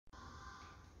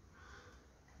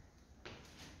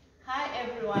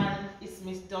everyone, it's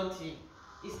Miss Dotty.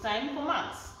 It's time for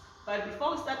maths. But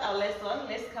before we start our lesson,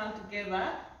 let's count together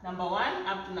number 1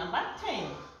 up to number 10.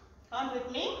 Count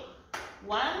with me.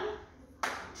 1,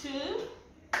 2,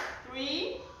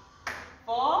 3,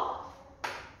 4,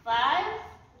 5,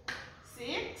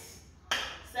 6,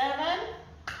 7,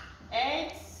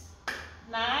 8,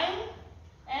 9,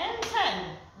 and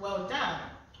 10. Well done.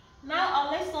 Now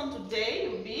our lesson today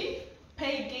will be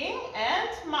pegging and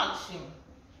matching.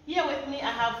 Here with me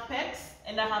I have pegs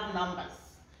and I have numbers.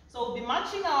 So we'll be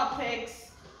matching our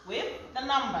pegs with the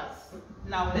numbers.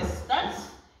 Now let's start.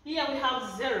 Here we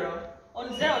have 0. On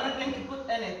 0 I'm not going to put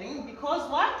anything because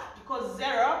what? Because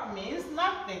 0 means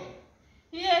nothing.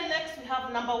 Here next we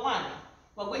have number 1.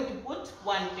 We're going to put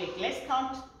 1 peg. Let's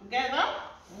count together.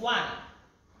 1.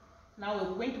 Now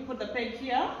we're going to put the peg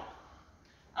here.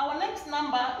 Our next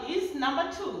number is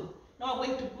number 2. Now we're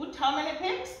going to put how many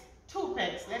pegs? 2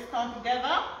 pegs. Let's count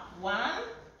together. 1,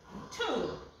 2.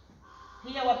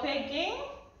 Here we're pegging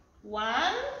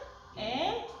 1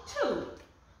 and 2.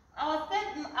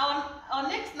 Our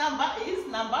next number is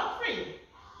number 3.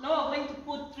 Now we're going to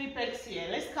put 3 pegs here.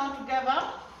 Let's count together.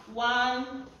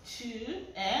 1, 2,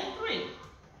 and 3.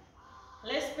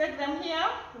 Let's peg them here.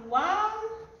 1,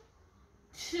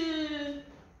 2,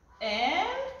 and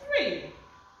 3.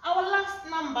 Our last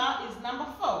number is number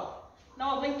 4.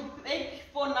 Now we're going to peg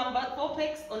 4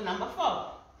 pegs on number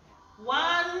 4.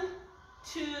 1,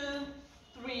 2,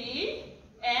 3,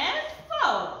 and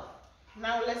 4.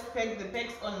 Now let's peg the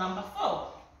pegs on number 4.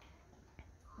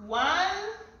 1,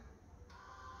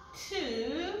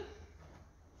 2,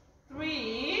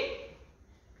 3,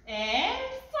 and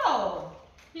 4.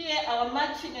 Here our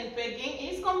matching and pegging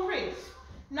is complete.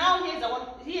 Now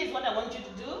here's what I want you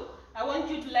to do. I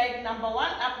want you to write number 1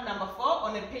 up to number 4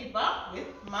 on a paper with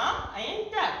Mom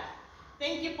and Dad.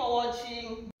 Thank you for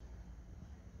watching.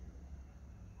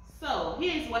 So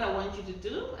here's what I want you to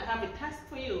do. I have a task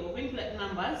for you. We're going to write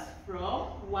numbers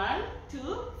from 1 to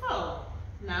 4.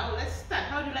 Now let's start.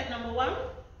 How do you write number 1?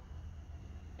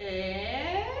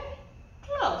 A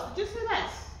close. Did you see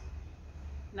that?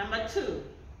 Number 2.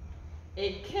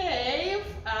 A cave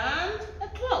and a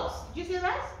close. Did you see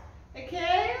that? A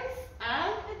cave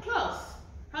and a close.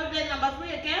 How do you write number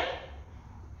 3 again?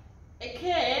 A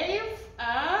cave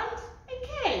and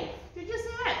a cave. Did you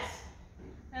see that?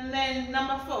 And then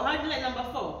number 4. How do you write number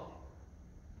 4?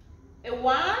 A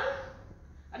 1,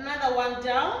 another 1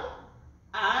 down,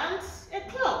 and a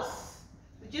close.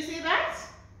 Did you see that?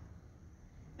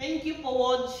 Thank you for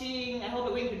watching. I hope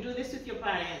you're going to do this with your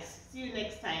parents. See you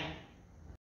next time.